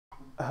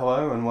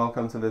Hello and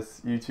welcome to this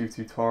YouTube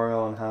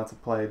tutorial on how to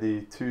play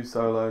the two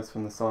solos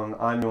from the song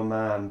I'm Your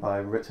Man by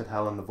Richard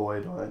Hell and the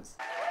Voidoids.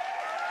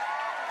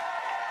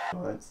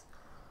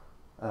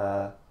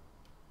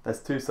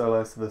 There's two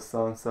solos to this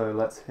song, so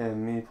let's hear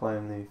me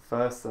playing the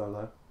first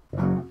solo.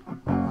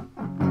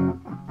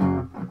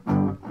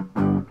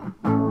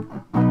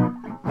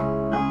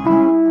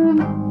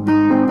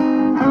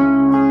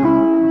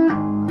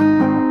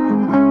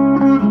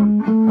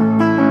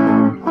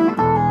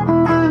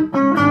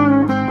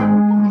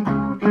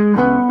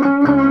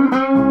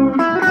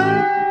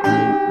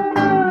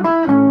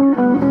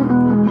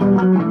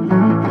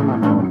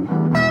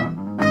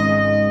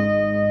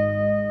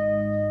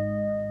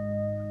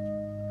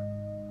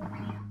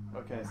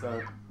 Okay,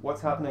 so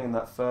what's happening in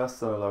that first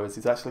solo is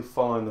he's actually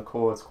following the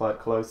chords quite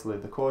closely.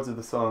 The chords of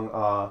the song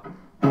are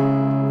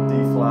D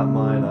flat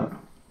minor,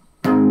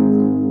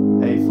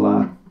 A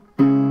flat,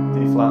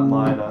 D flat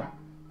minor,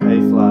 A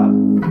flat,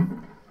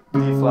 D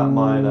flat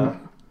minor,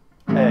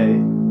 A, E,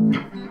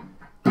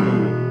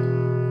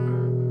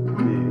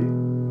 B,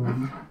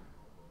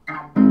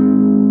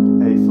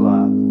 A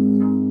flat.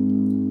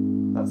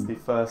 That's the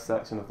first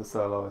section of the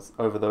solo, it's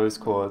over those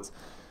chords.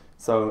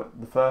 So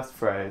the first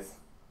phrase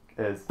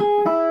is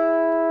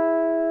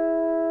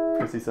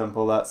pretty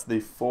simple. That's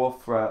the 4th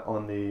fret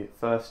on the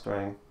first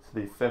string to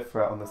the 5th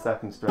fret on the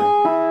second string,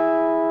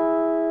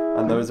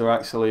 and those are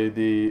actually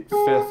the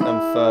 5th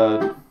and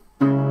 3rd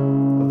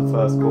of the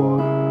first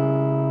chord.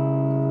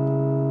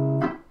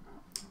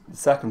 The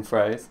second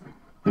phrase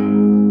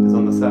is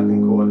on the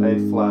second chord, A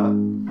flat,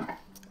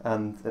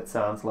 and it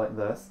sounds like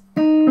this.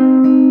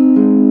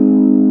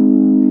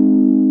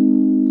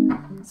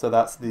 So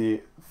that's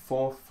the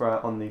 4th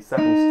fret on the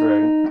second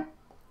string,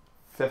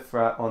 5th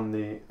fret on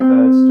the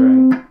 3rd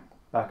string,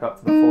 back up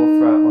to the 4th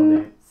fret on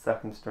the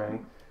 2nd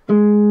string,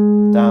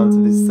 down to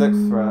the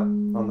 6th fret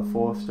on the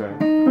 4th string.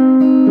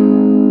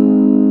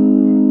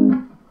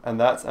 And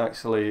that's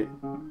actually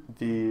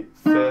the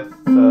 5th,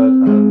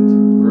 3rd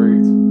and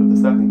root of the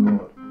second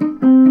chord.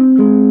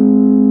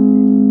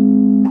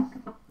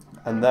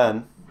 And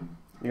then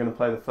you're going to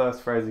play the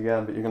first phrase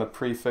again, but you're going to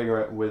prefigure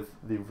it with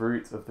the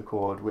root of the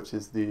chord, which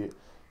is the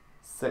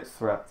 6th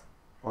fret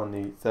on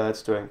the 3rd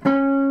string.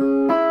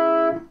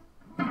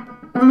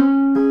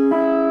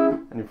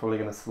 And you're probably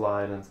going to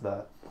slide into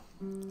that.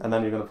 And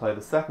then you're going to play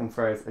the second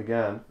phrase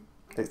again,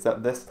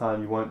 except this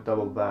time you won't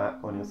double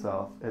back on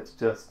yourself. It's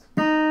just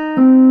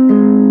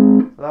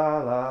la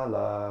la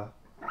la.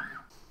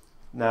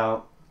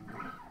 Now,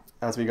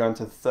 as we go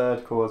into the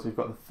third chords, we've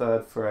got the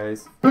third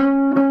phrase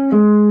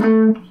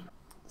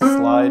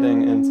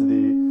sliding into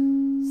the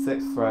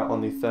 6th fret on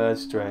the 3rd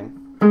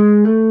string,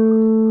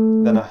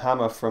 then a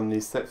hammer from the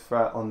 6th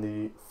fret on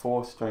the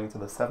 4th string to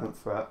the 7th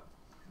fret.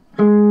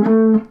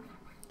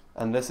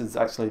 And this is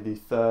actually the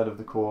 3rd of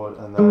the chord,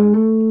 and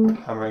then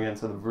hammering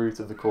into the root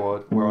of the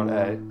chord, we're on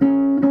A.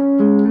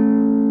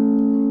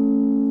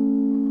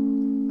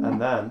 And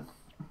then,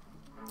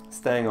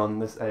 staying on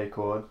this A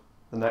chord,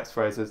 the next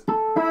phrase is,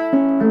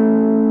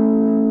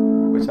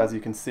 which as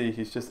you can see,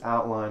 he's just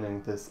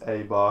outlining this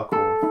A bar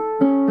chord.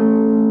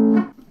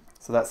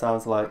 So that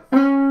sounds like,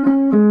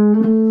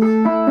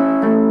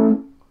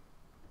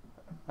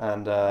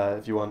 and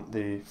if you want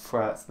the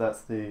frets,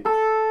 that's the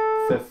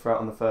 5th fret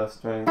on the 1st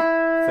string,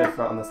 5th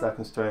fret on the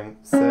 2nd string,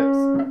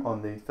 6th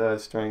on the 3rd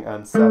string,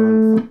 and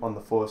 7th on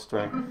the 4th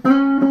string.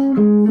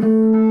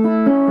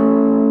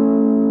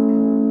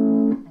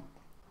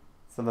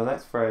 So the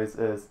next phrase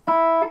is,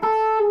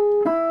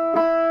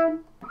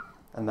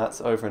 and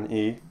that's over an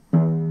E.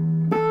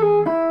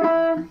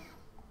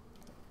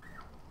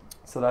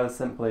 So that is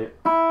simply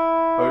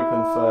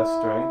open 1st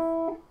string,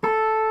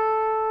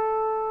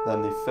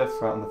 then the 5th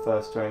fret on the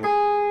 1st string,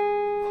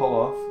 pull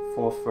off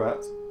 4th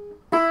fret,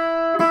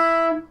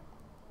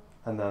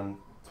 and then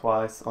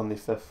twice on the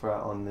 5th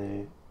fret on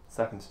the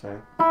 2nd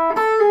string.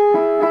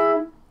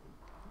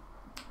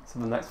 So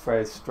the next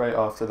phrase straight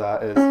after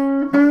that is,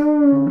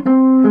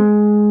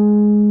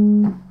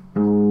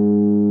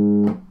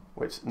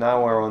 which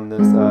now we're on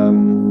this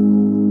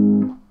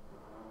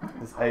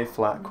this A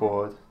flat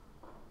chord,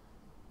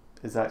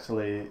 is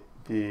actually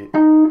the,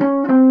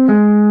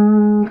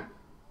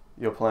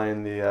 you're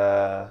playing the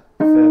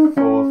 5th,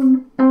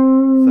 4th,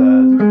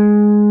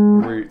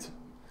 3rd root.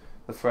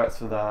 The frets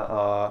for that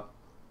are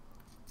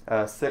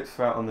 6th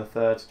fret on the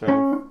 3rd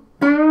string,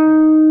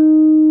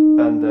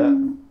 bend it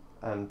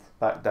and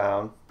back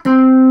down,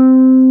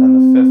 and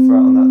the 5th fret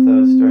on that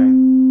 3rd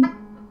string,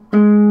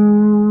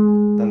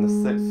 then the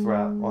 6th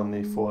fret on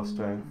the 4th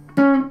string.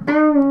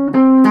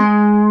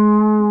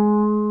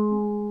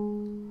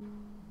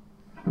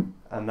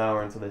 And now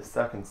we're into the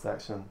second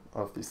section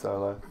of the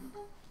solo.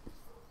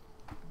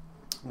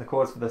 The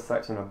chords for this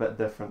section are a bit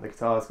different. The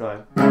guitar's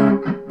going,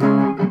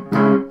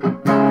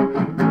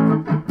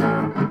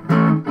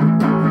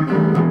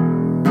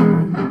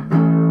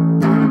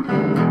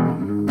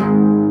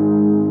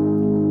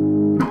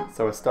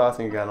 so we're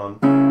starting again on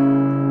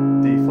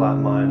D flat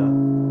minor.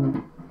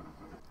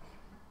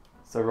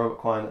 So Robert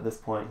Quine at this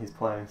point, he's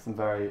playing some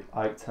very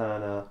Ike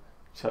Turner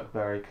Chuck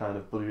Berry kind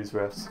of blues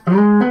riffs.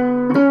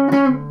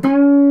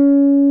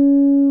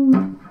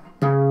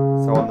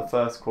 So on the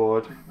first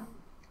chord,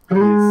 he's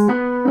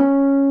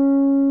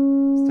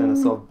doing a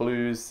sort of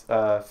blues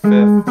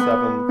 5th,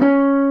 7th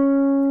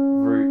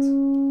root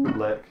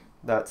lick.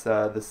 That's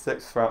the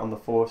 6th fret on the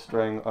 4th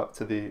string up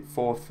to the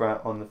 4th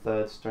fret on the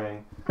 3rd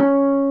string,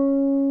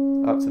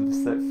 up to the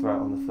 6th fret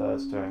on the 3rd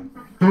string.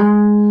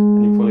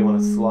 And you probably want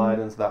to slide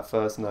into that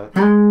first note.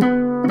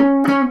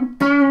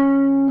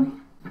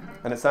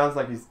 And it sounds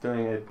like he's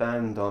doing a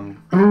bend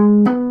on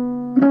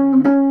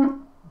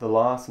the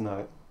last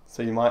note.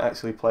 So you might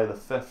actually play the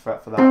 5th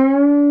fret for that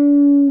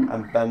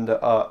and bend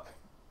it up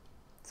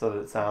so that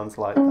it sounds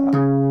like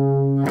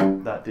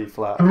that D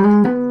flat.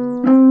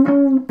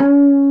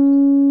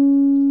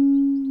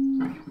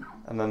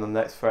 And then the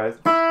next phrase,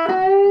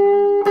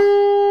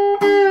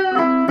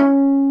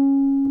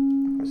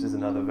 which is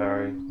another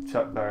very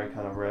Chuck Berry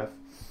kind of riff.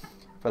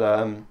 But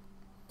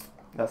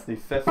that's the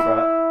 5th fret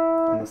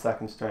on the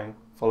 2nd string,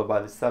 followed by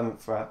the 7th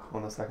fret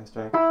on the 2nd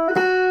string.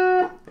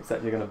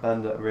 Except you're going to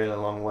bend it a really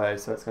long way,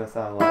 so it's going to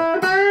sound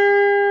like,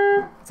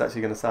 it's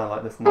actually going to sound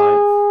like this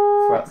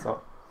 9th fret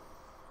song.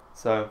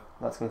 So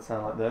that's going to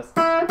sound like this.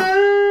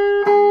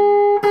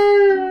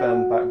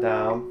 Bend back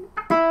down,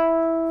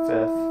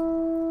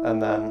 5th,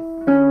 and then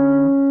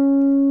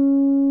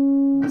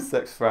the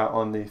 6th fret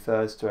on the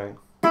 3rd string.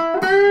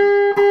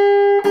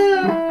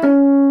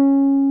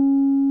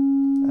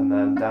 And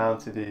then down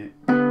to the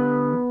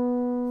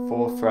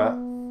 4th fret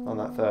on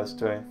that 3rd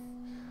string.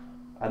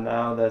 And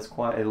now there's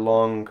quite a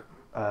long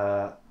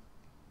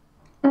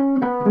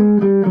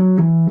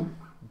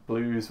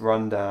blues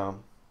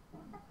rundown,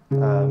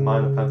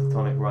 minor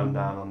pentatonic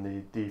rundown on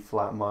the D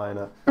flat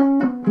minor.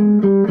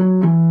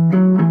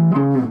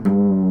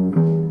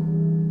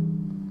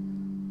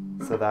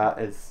 So that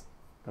is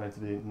going to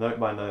be note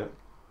by note: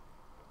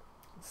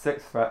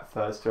 6th fret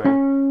 3rd string,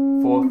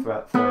 4th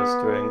fret 3rd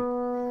string,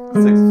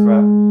 6th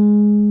fret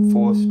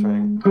 4th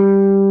string,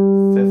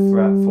 5th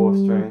fret 4th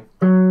string,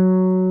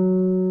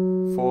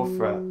 4th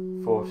fret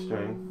 4th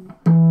string,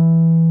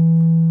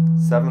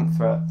 7th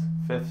fret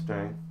 5th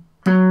string.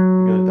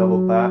 You're going to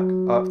double back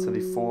up to the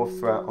 4th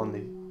fret on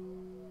the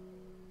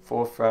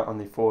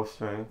 4th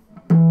string,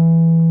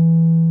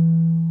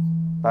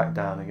 back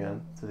down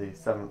again to the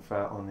 7th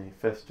fret on the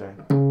 5th string,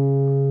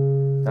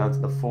 down to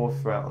the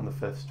 4th fret on the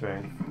 5th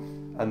string,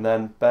 and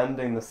then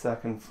bending the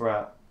 2nd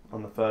fret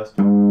on the 1st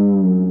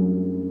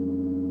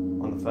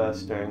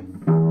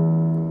string,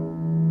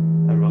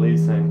 and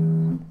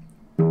releasing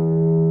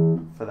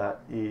for that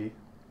E,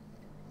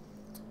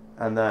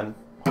 and then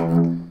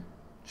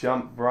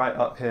jump right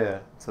up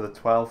here to the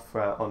 12th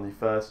fret on the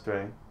 1st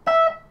string,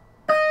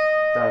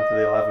 down to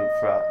the 11th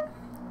fret.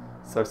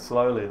 So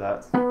slowly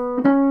that's.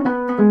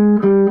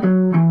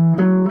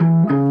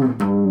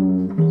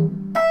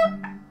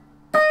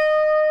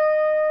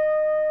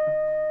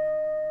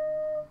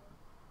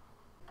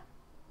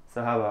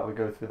 So how about we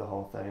go through the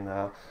whole thing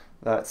now?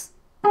 That's,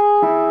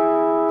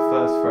 the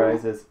first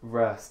phrase is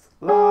rest.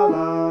 La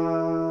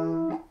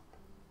la,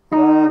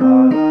 la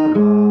la la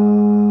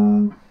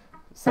la.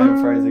 Same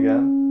phrase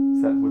again,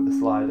 except with the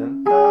slide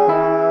in. La,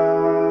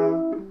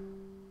 la.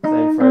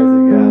 Same phrase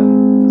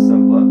again, but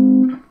simpler.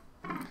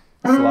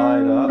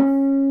 Slide up,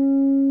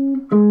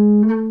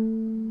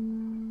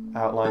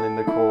 outlining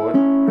the chord.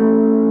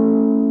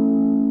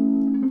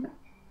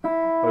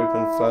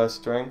 Open 1st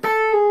string,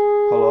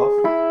 pull off.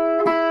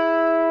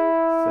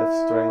 5th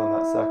string on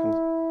that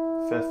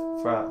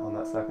 5th fret on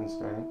that 2nd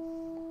string.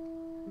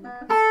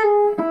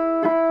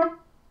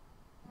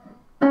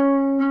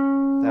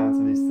 Down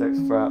to the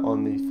 6th fret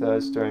on the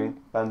 3rd string,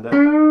 bend it.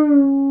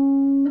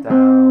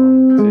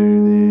 Down to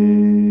the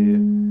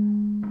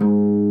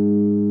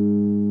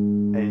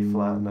A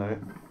flat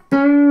note.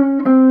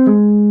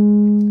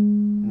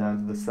 Now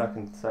to the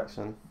 2nd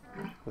section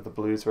with the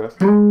blues riff.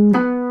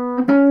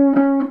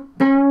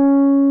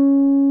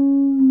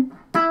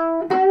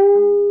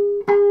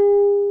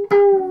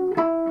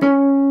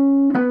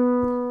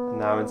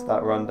 Into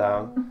that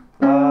rundown.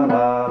 La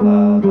la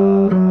la la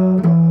la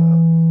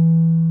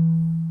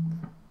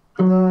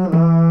la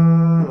la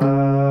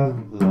la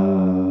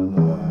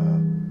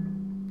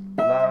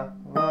la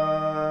la.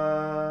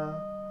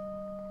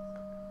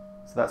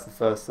 So that's the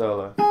first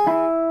solo.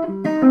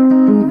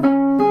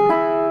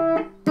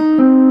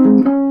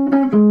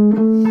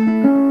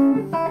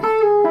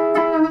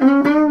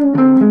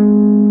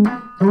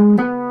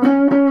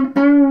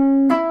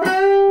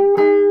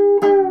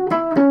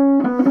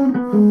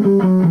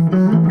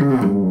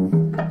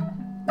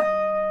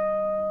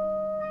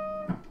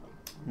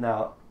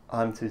 Now,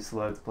 I'm too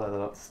slow to play that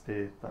up to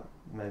speed, but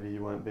maybe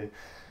you won't be.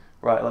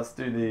 Right, let's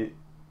do the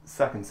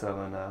 2nd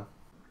solo now.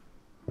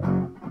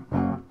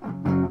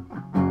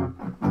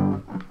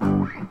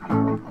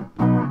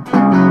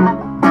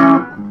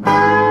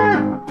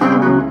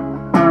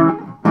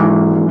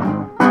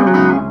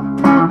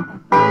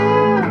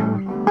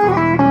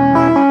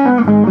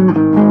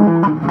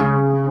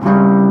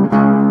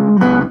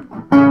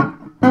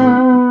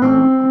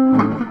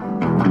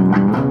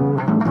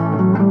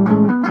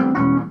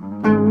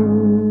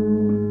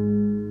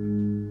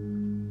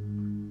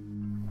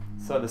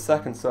 the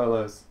second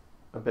solo's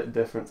a bit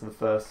different to the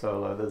first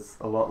solo. There's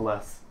a lot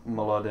less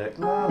melodic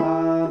la la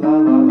la la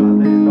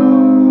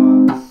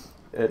la la.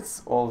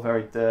 It's all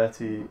very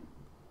dirty,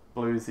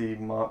 bluesy,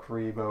 Mark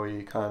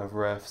Rebo-y kind of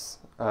riffs.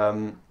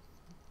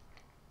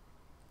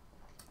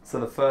 So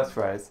the first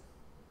phrase.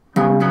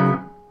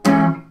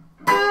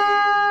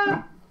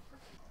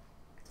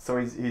 So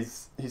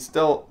he's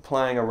still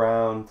playing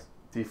around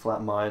D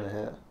flat minor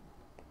here.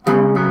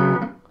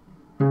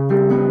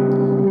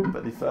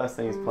 But the first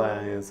thing he's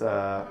playing is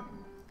I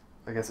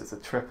guess it's a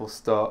triple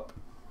stop.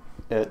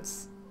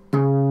 It's D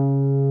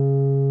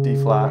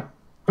flat.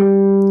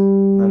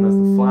 Then there's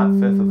the flat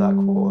fifth of that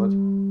chord,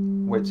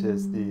 which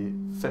is the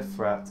 5th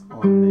fret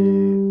on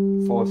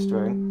the 4th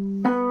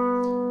string.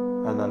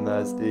 And then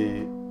there's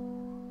the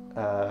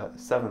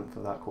 7th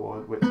of that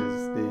chord, which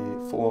is the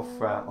 4th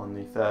fret on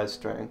the 3rd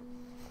string.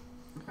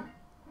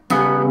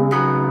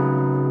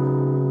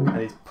 And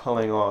he's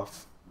pulling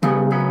off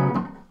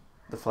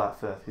the flat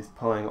 5th. He's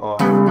pulling off,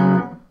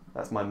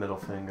 that's my middle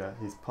finger,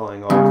 he's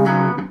pulling off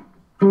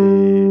the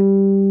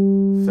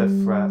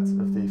 5th fret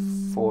of the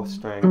 4th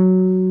string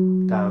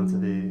down to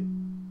the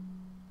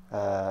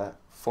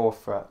 4th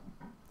fret.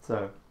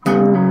 So,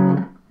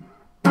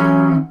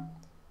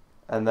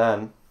 and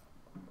then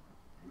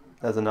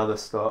there's another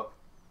stop.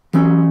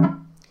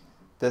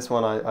 This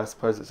one, I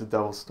suppose it's a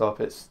double stop.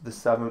 It's the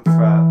 7th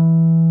fret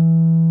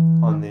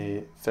on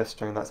the 5th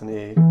string, that's an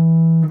E.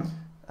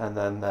 And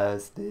then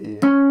there's the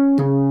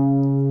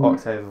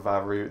octave of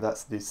our root,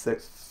 that's the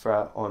 6th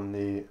fret on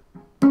the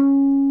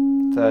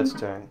 3rd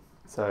string.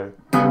 So,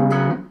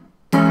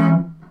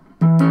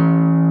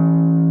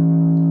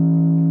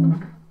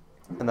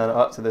 and then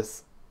up to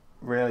this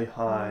really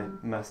high,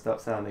 messed up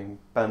sounding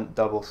bent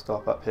double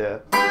stop up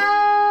here,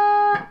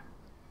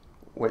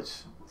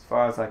 which, as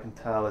far as I can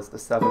tell, is the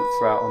 7th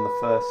fret on the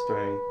 1st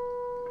string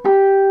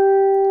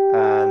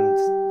and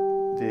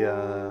the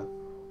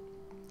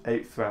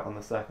 8th fret on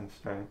the 2nd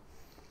string,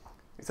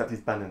 except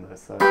he's bending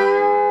those, so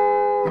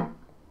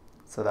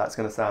that's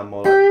going to sound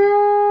more like,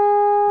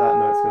 that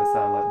note's going to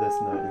sound like this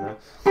note, you know.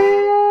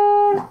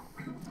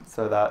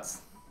 So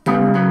that's,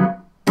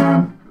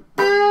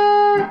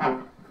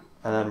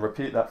 and then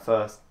repeat that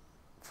first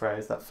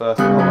phrase, that first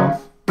pull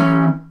off,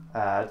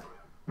 add,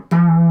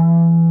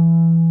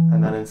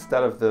 and then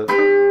instead of the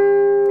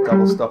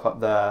double stop up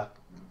there,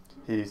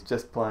 he's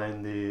just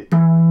playing the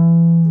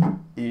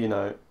E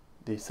note,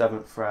 the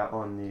 7th fret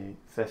on the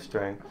 5th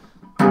string,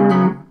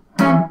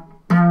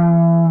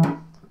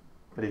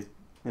 but he's,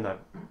 you know,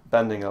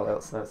 bending a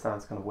little, so it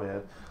sounds kind of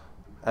weird.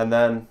 And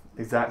then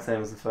exact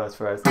same as the first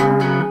phrase.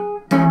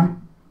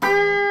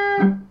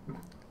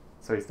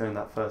 So he's doing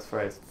that first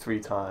phrase 3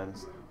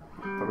 times,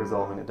 but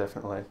resolving it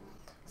differently.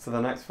 So the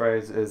next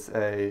phrase is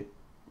a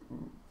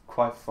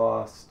quite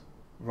fast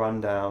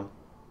rundown,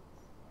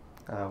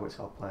 which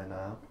I'll play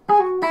now.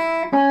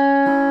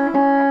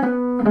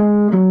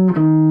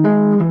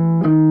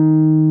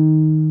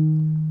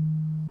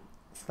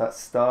 So that's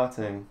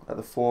starting at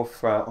the 4th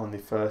fret on the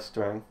 1st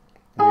string.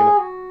 And you're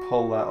going to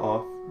pull that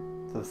off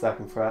to the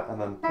 2nd fret, and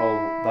then pull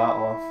that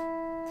off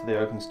to the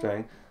open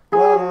string.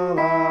 La, la,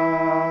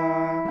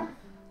 la.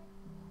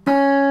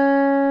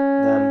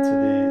 Then to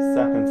the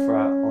 2nd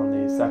fret on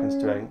the 2nd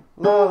string.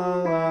 La, la,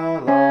 la,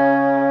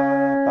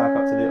 la. Back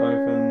up to the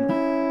open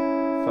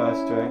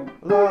 1st string.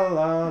 La,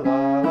 la, la,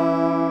 la.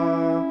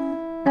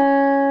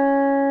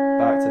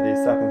 Back to the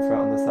 2nd fret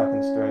on the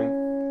 2nd string.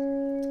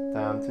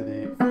 Down to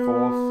the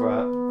 4th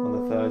fret on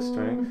the 3rd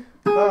string.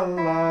 La,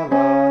 la,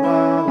 la,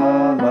 la,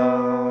 la, la.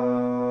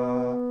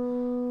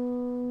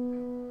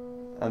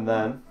 And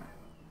then,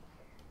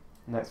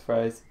 next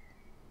phrase,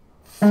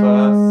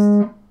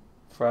 1st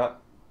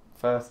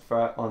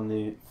fret on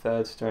the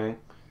 3rd string,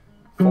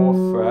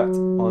 4th fret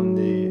on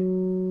the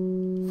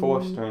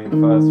 4th string,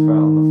 1st fret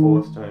on the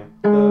 4th string,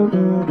 da,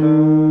 da, da.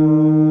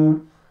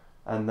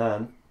 And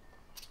then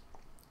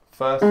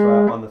 1st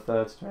fret on the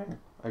 3rd string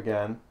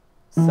again,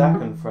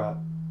 2nd fret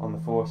on the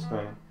 4th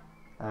string,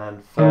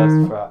 and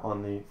 1st fret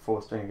on the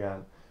 4th string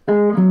again.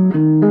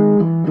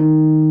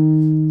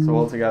 So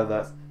altogether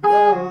that's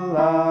la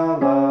la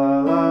la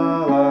la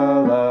la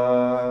la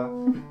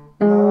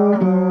la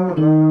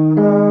la la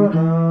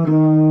la la.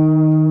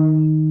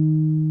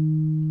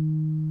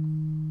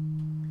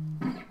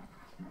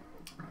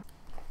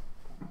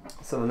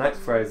 So the next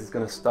phrase is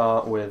going to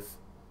start with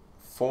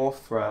 4th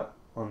fret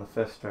on the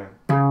 5th string.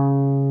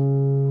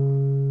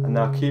 And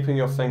now keeping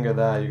your finger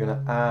there, you're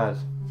going to add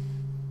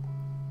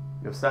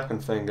your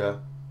 2nd finger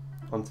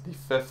onto the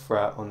 5th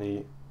fret on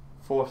the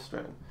 4th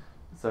string.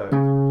 So,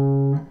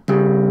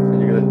 and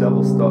you're going to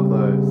double stop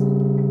those.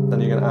 Then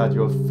you're going to add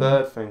your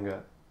 3rd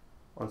finger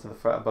onto the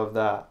fret above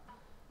that.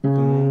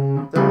 Another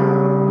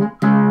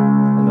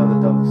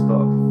double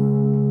stop.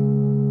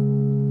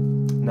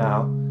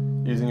 Now,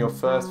 using your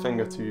 1st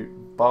finger to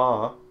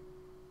bar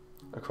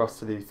across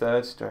to the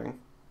 3rd string,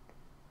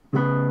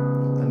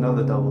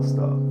 another double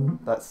stop.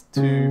 That's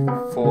 2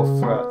 4th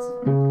frets.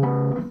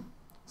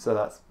 So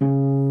that's,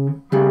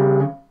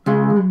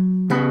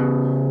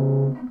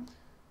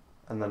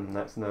 and and then the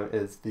next note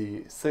is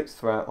the 6th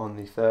fret on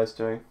the 3rd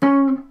string,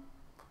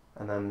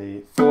 and then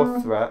the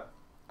 4th fret,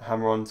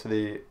 hammer on to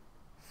the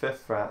 5th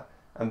fret,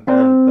 and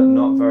bend, but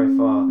not very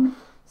far.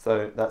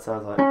 So that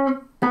sounds like.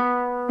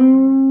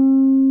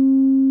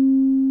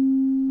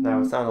 Now it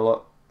would sound a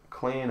lot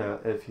cleaner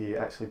if he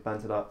actually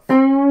bent it up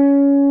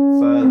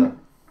further,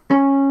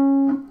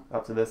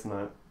 up to this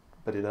note,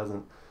 but he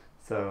doesn't.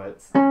 So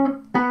it's.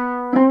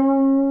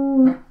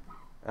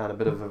 And a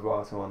bit of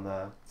vibrato on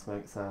there to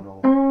make it sound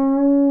all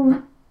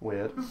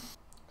weird.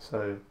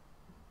 So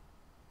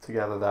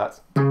together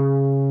that's.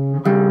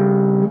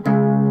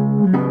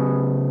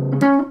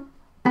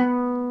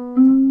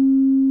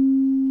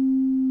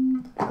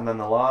 And then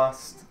the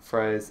last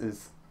phrase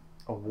is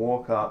a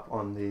walk up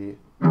on the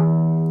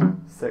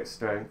 6th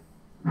string.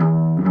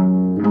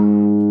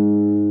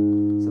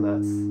 So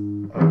that's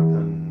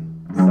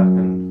open,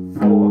 2nd,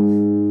 4th,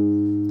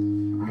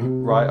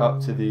 right up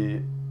to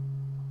the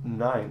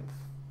 9th.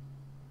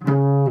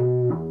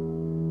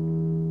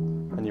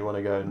 And you want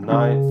to go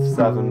 9th,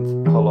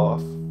 7th, pull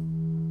off.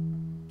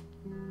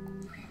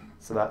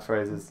 So that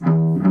phrase is.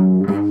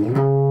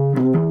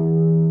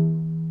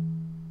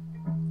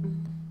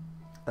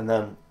 And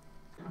then.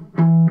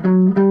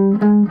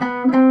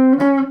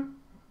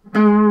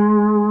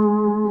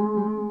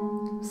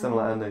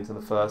 Similar ending to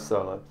the first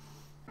solo.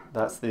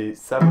 That's the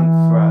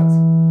 7th fret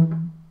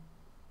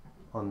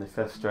on the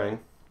 5th string,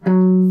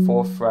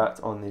 4th fret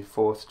on the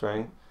 4th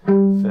string,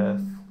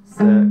 5th,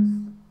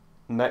 6th,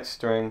 next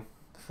string,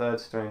 3rd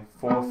string,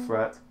 4th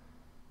fret,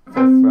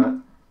 5th fret,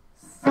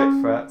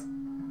 6th fret,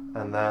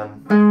 and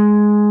then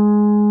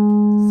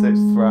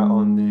 6th fret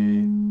on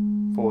the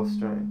 4th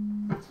string.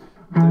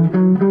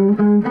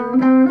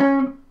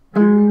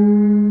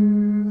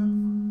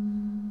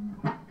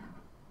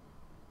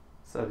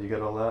 So do you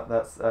get all that?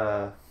 That's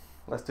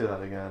let's do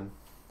that again,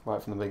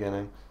 right from the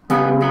beginning.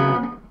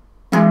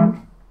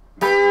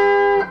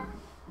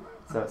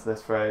 So it's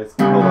this phrase: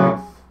 pull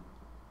off,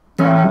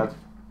 add,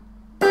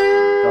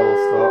 double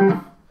stop,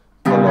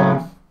 pull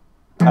off,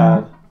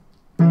 add,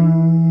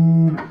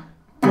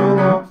 pull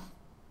off,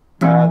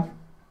 add,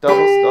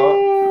 double stop,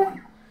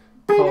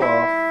 pull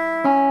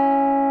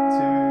off,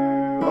 2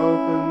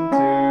 open,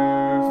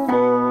 2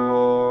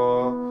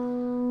 4,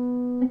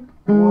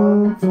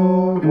 1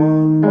 4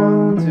 1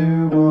 1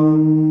 2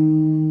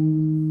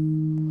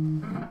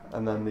 1,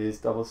 and then these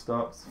double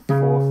stops,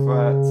 4th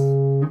fret,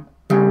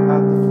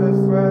 add the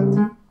 5th fret,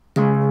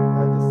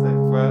 add the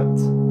 6th fret,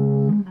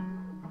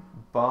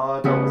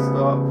 bar, double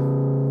stop,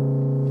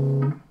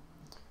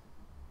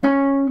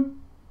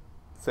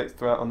 6th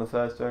fret on the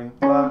 1st string,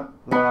 la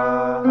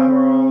la,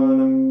 hammer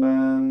on and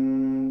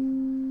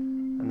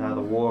bend, and now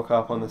the walk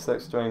up on the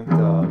 6th string,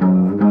 da da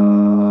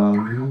da,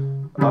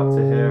 up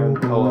to here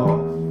and pull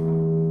off,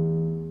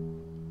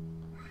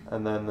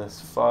 and then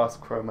this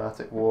fast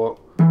chromatic walk,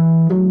 da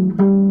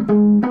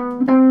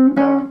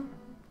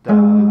da.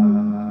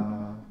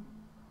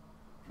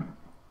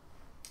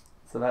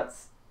 So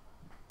that's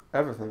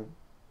everything,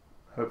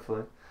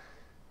 hopefully.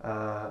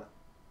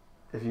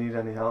 If you need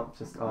any help,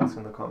 just ask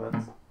in the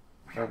comments.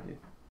 Thank you.